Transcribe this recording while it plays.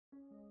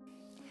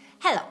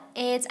Hello,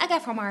 it's Aga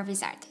from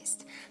RV's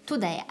Artist.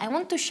 Today I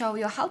want to show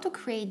you how to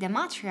create the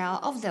material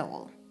of the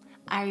wool.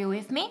 Are you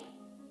with me?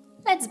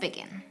 Let's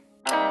begin.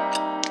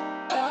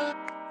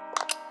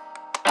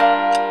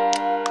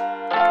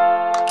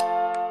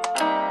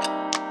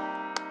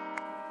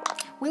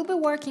 We'll be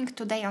working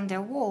today on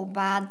the wool,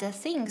 but the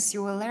things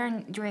you will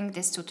learn during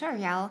this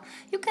tutorial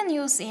you can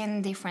use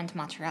in different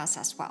materials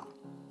as well.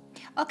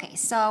 Okay,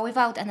 so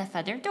without any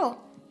further ado,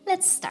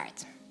 let's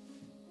start.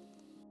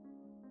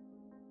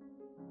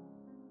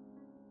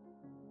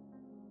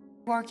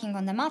 Working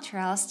on the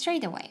material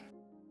straight away.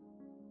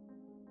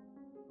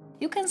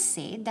 You can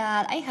see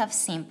that I have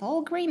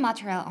simple grey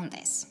material on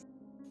this.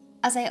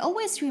 As I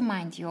always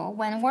remind you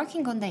when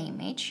working on the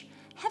image,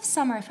 have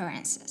some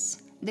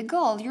references, the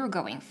goal you're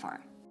going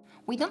for.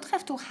 We don't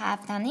have to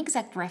have an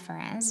exact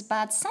reference,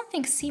 but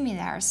something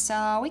similar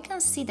so we can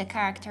see the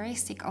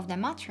characteristic of the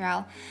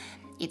material,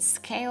 its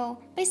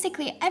scale,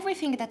 basically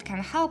everything that can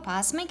help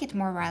us make it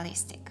more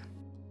realistic.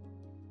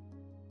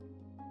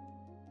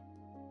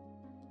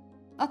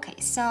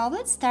 Okay, so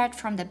let's start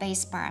from the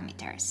base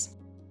parameters.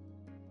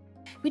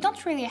 We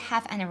don't really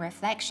have any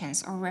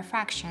reflections or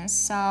refractions,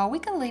 so we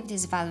can leave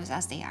these values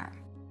as they are.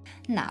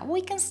 Now we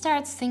can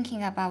start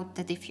thinking about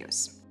the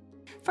diffuse.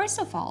 First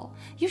of all,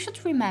 you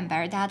should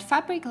remember that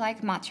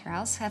fabric-like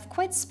materials have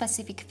quite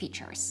specific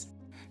features.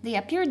 They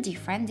appear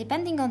different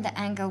depending on the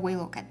angle we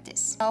look at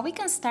this. So we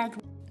can start.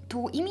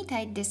 To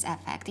imitate this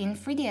effect in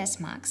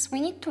 3ds Max,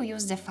 we need to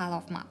use the file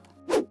of map.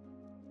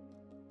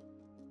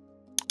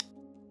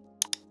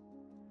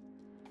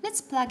 Let's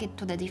plug it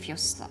to the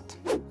diffuse slot.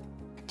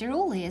 The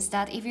rule is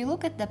that if you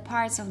look at the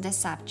parts of the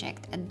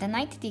subject at the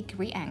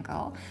 90-degree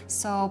angle,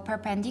 so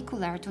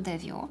perpendicular to the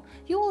view,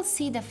 you will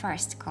see the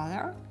first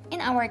color,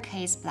 in our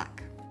case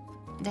black.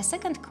 The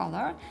second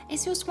color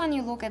is used when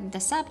you look at the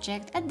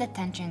subject at the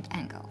tangent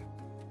angle.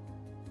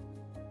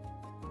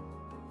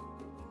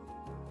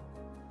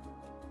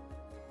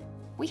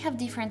 We have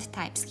different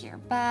types here,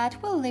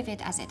 but we'll leave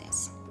it as it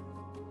is.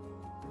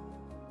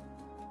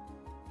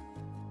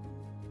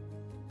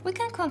 We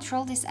can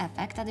control this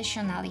effect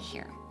additionally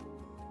here.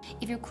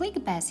 If you click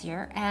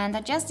Bezier and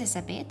adjust this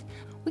a bit,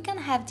 we can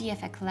have the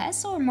effect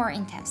less or more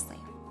intensely.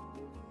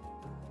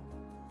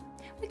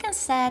 We can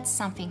set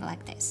something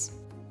like this.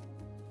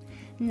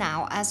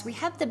 Now, as we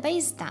have the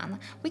base done,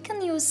 we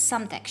can use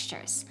some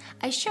textures.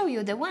 I show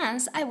you the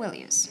ones I will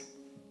use.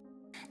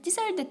 These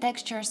are the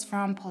textures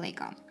from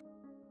Polygon.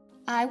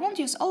 I won't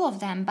use all of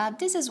them, but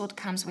this is what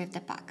comes with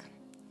the pack.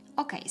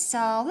 Okay,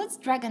 so let's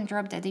drag and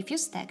drop the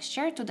diffuse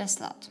texture to the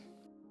slot.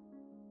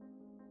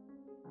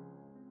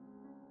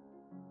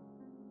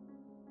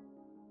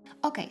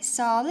 Okay,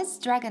 so let's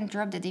drag and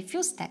drop the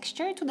diffuse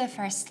texture to the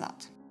first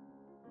slot.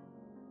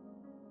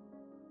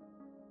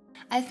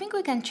 I think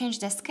we can change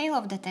the scale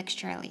of the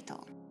texture a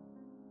little.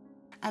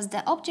 As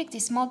the object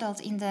is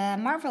modeled in the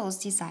Marvelous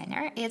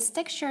Designer, it's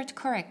textured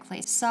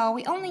correctly, so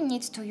we only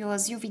need to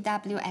use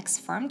UVW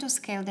Xform to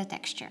scale the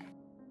texture.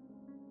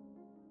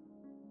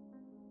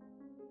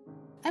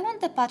 I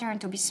want the pattern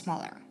to be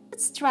smaller.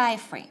 Let's try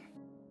 3.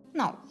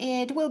 No,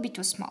 it will be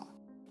too small.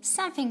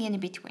 Something in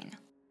between,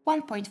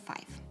 1.5.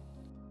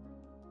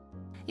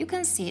 You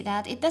can see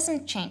that it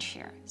doesn't change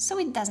here, so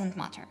it doesn't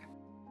matter.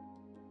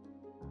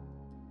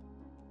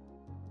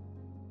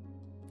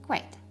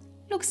 Great,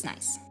 looks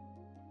nice.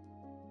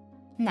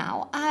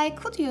 Now, I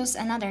could use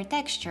another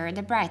texture,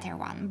 the brighter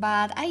one,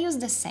 but I use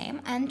the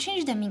same and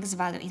change the mix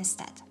value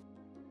instead.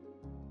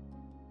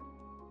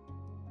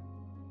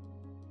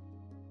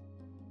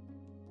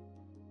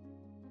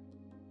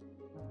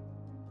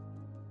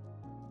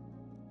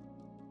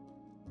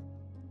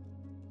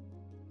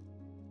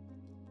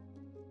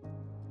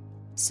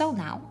 So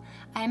now,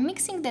 I'm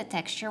mixing the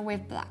texture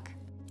with black,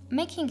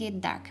 making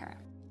it darker.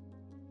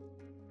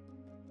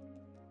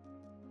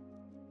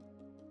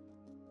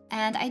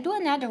 And I do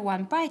another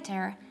one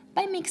brighter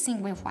by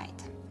mixing with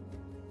white.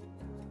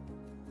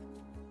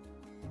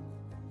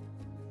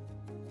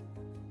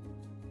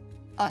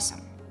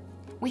 Awesome!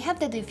 We have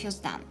the diffuse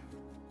done.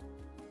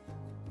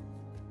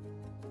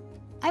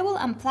 I will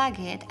unplug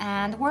it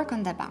and work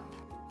on the bump.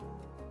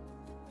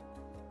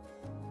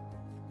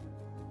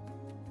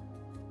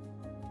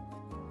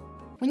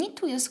 We need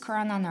to use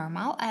Corona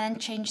Normal and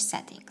change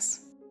settings.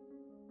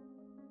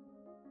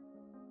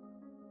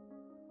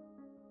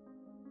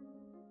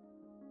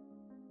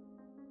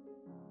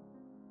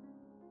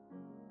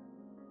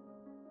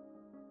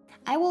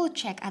 I will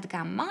check at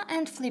Gamma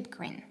and flip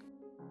green.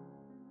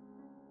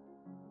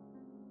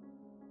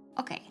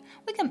 Okay,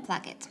 we can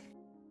plug it.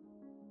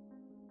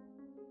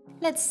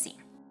 Let's see.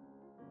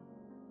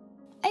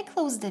 I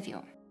close the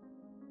view.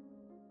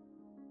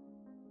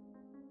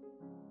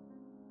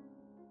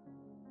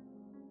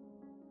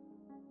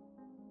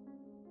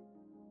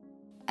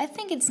 I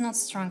think it's not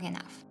strong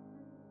enough.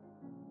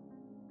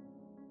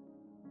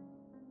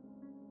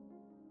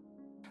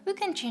 We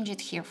can change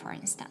it here, for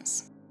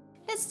instance.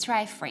 Let's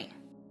try 3.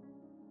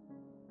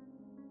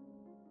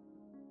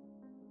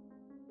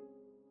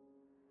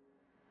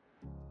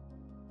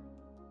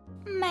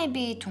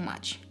 Maybe too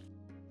much.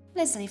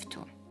 Let's leave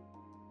 2.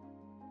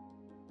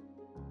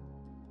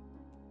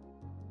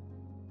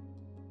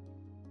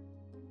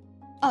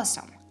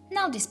 Awesome,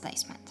 now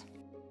displacement.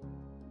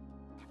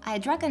 I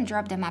drag and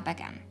drop the map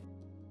again.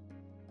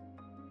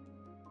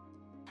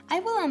 I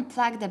will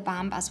unplug the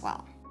bump as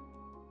well.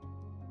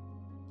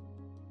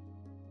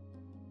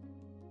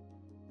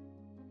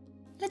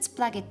 Let's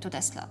plug it to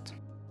the slot.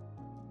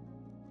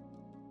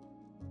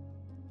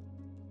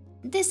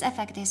 This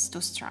effect is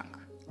too strong.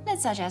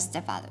 Let's adjust the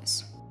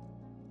values.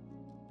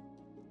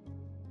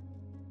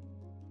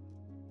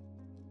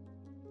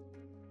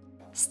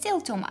 Still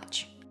too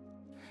much.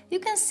 You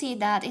can see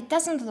that it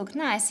doesn't look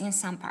nice in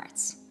some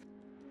parts.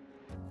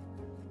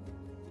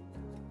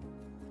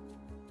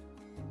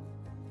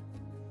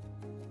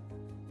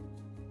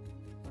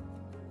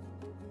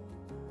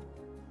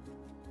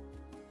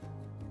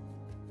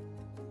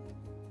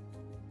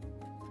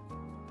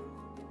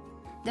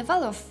 The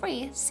value of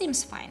 3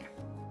 seems fine.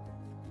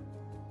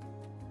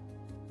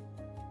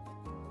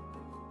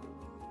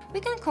 We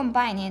can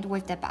combine it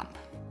with the bump.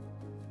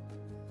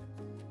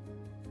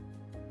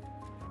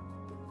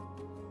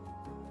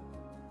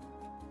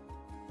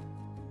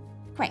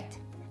 Great,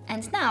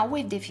 and now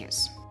with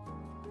diffuse.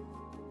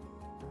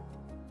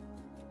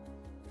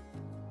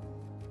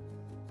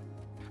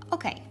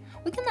 Okay,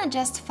 we can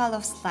adjust follow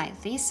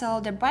slightly so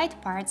the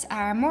bright parts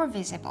are more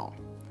visible.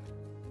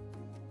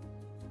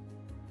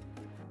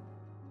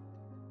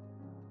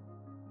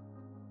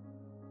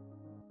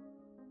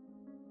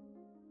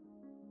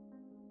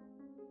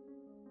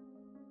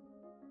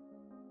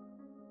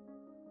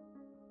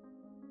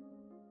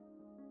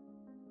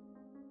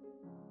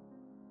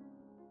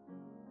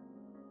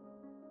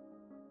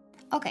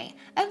 Okay,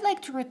 I would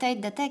like to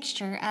rotate the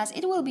texture as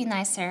it will be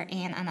nicer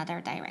in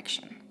another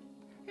direction.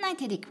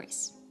 90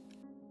 degrees.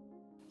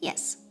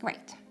 Yes,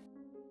 great.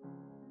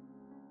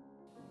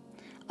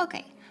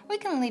 Okay, we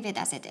can leave it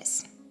as it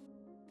is.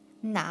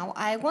 Now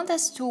I want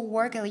us to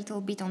work a little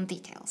bit on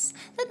details.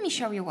 Let me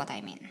show you what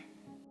I mean.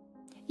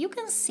 You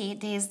can see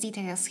these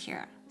details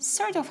here,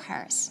 sort of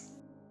hairs.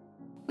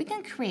 We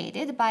can create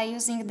it by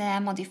using the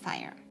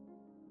modifier.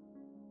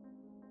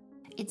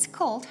 It's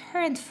called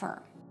hair and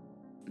fur.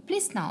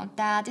 Please note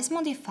that this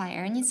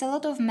modifier needs a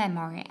lot of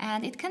memory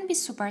and it can be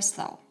super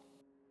slow.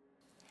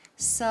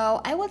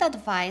 So I would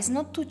advise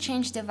not to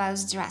change the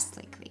values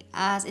drastically,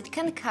 as it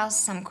can cause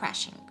some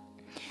crashing.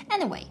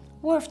 Anyway,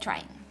 worth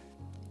trying.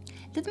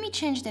 Let me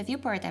change the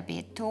viewport a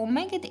bit to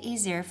make it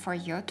easier for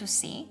you to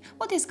see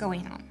what is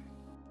going on.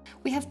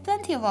 We have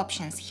plenty of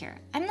options here.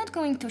 I'm not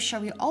going to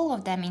show you all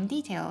of them in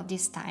detail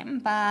this time,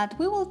 but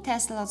we will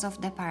test lots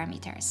of the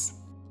parameters.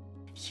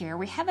 Here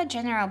we have a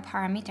general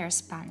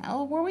parameters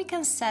panel where we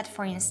can set,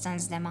 for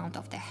instance, the amount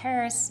of the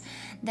hairs,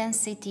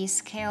 density,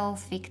 scale,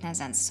 thickness,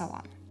 and so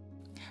on.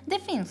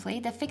 Definitely,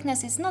 the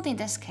thickness is not in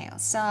the scale,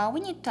 so we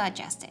need to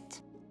adjust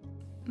it.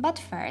 But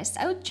first,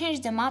 I would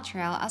change the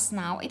material as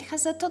now it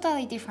has a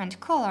totally different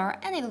color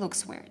and it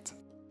looks weird.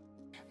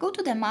 Go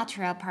to the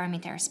material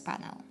parameters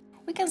panel.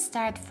 We can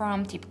start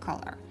from tip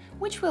color,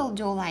 which will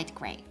do light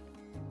gray.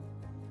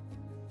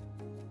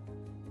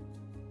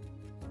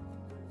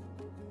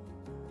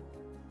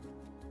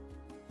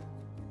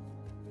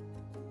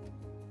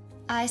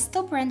 I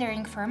stopped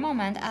rendering for a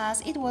moment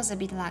as it was a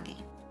bit laggy.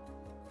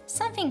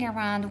 Something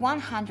around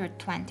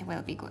 120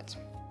 will be good.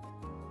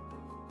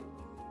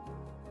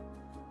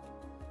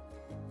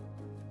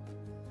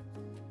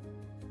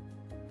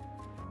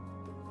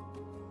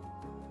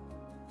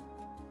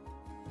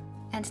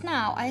 And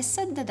now I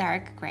set the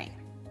dark gray.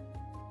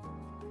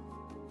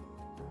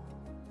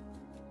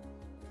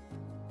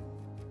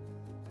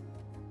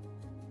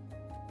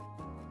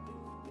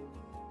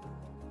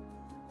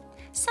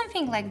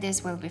 Something like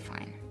this will be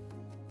fine.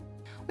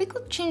 We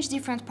could change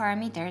different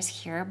parameters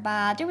here,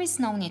 but there is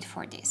no need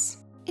for this.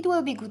 It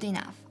will be good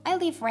enough. I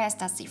leave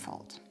rest as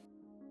default.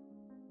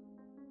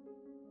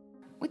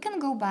 We can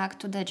go back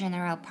to the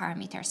general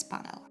parameters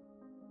panel.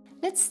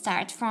 Let's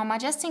start from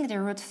adjusting the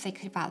root thick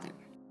value.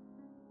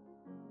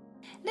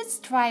 Let's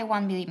try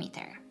 1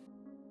 mm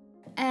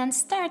and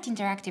start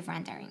interactive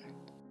rendering.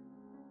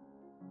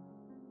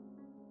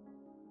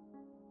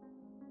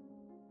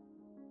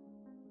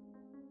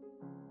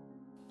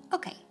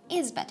 Okay,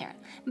 it's better,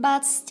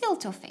 but still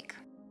too thick.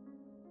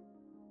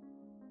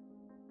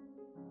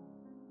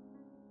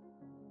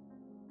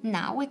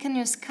 Now we can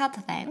use cut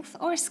length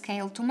or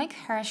scale to make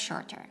hair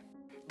shorter.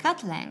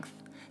 Cut length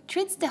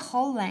treats the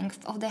whole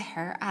length of the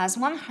hair as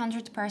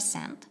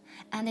 100%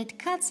 and it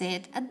cuts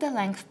it at the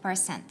length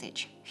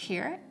percentage.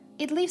 Here,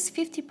 it leaves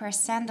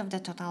 50% of the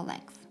total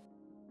length.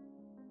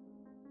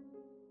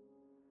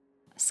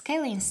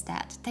 Scale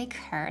instead take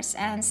hairs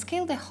and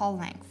scale the whole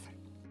length.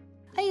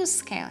 I use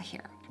scale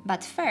here,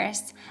 but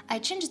first I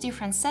change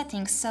different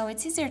settings so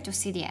it's easier to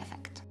see the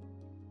effect.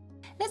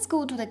 Let's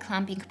go to the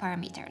clamping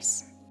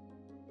parameters.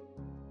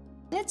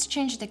 Let's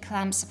change the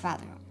clamps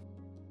value.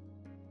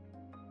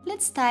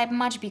 Let's type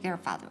much bigger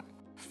value,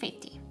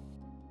 50.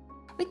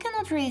 We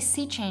cannot really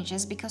see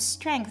changes because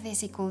strength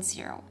is equal to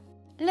 0.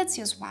 Let's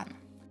use 1.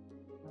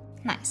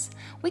 Nice,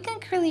 we can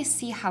clearly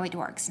see how it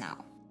works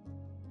now.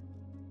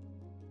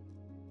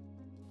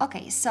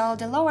 Okay, so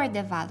the lower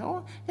the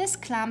value, less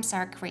clamps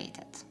are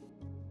created.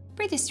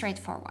 Pretty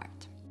straightforward.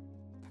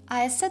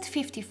 I set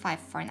 55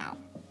 for now.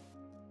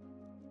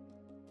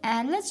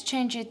 And let's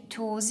change it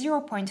to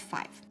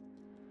 0.5.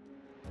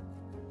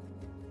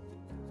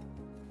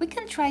 We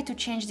can try to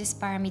change this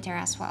parameter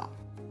as well.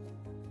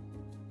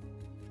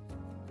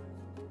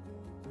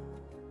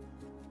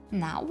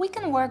 Now we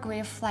can work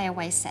with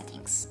flyaway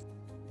settings.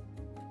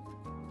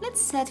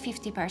 Let's set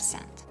 50%.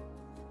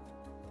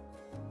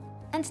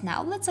 And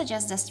now let's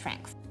adjust the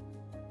strength.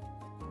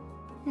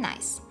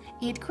 Nice,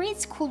 it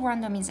creates cool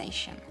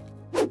randomization.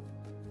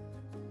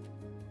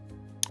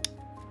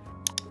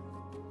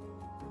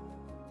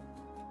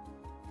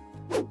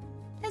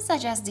 Let's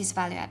adjust this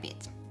value a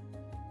bit.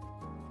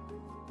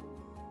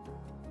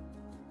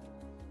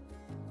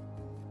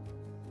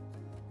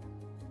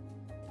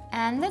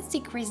 And let's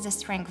decrease the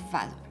strength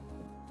value.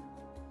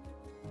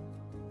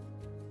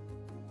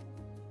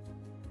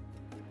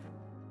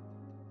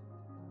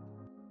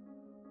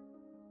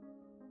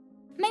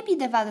 Maybe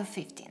the value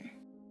 15.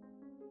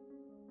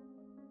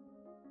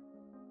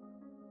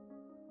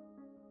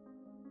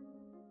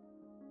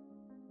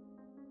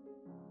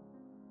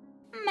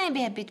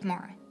 Maybe a bit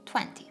more,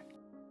 20.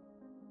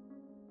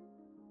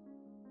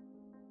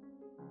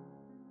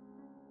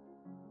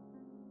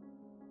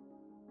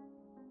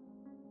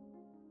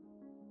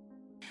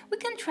 We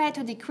can try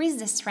to decrease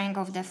the strength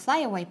of the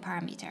flyaway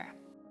parameter.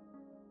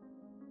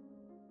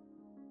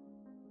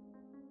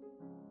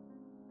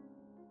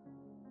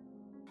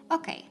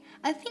 Okay,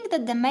 I think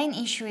that the main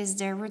issue is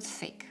the root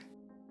thick.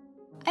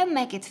 I'll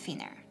make it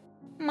thinner.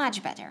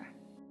 Much better.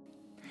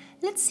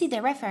 Let's see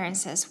the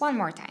references one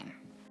more time.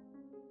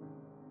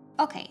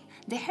 Okay,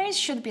 the hairs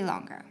should be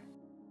longer.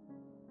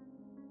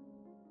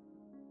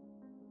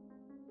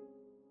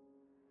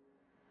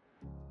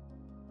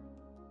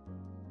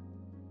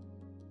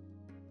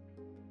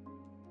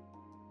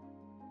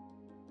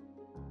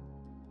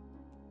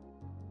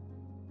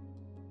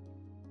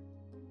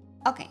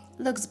 Okay,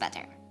 looks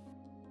better.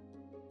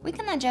 We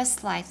can adjust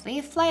slightly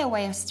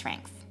flyaway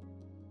strength.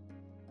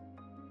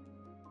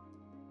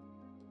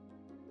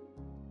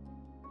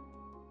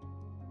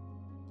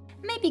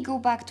 Maybe go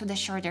back to the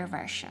shorter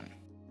version.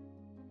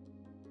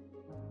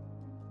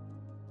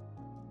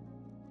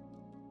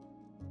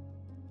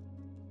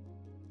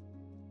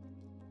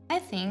 I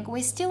think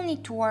we still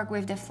need to work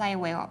with the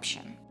flyaway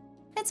option.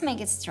 Let's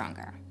make it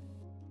stronger.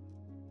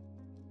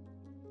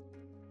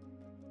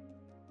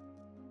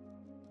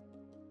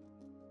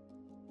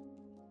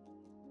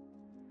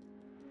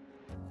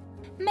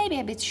 Maybe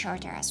a bit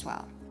shorter as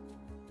well.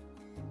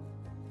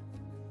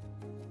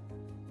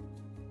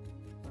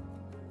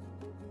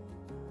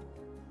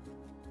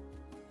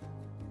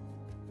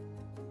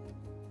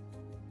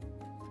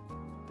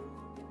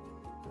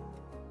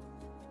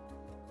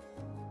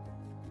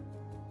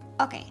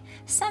 Okay,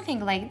 something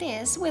like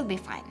this will be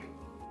fine.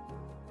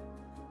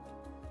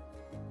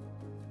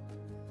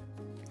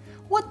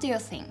 What do you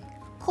think?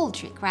 Cool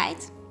trick,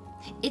 right?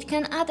 It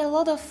can add a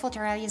lot of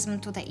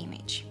photorealism to the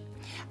image.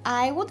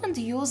 I wouldn't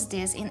use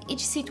this in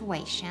each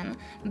situation,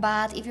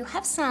 but if you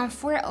have some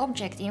fur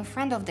object in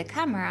front of the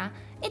camera,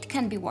 it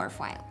can be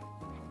worthwhile.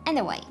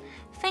 Anyway,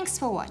 thanks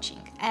for watching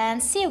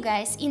and see you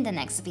guys in the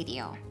next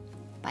video.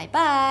 Bye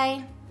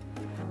bye!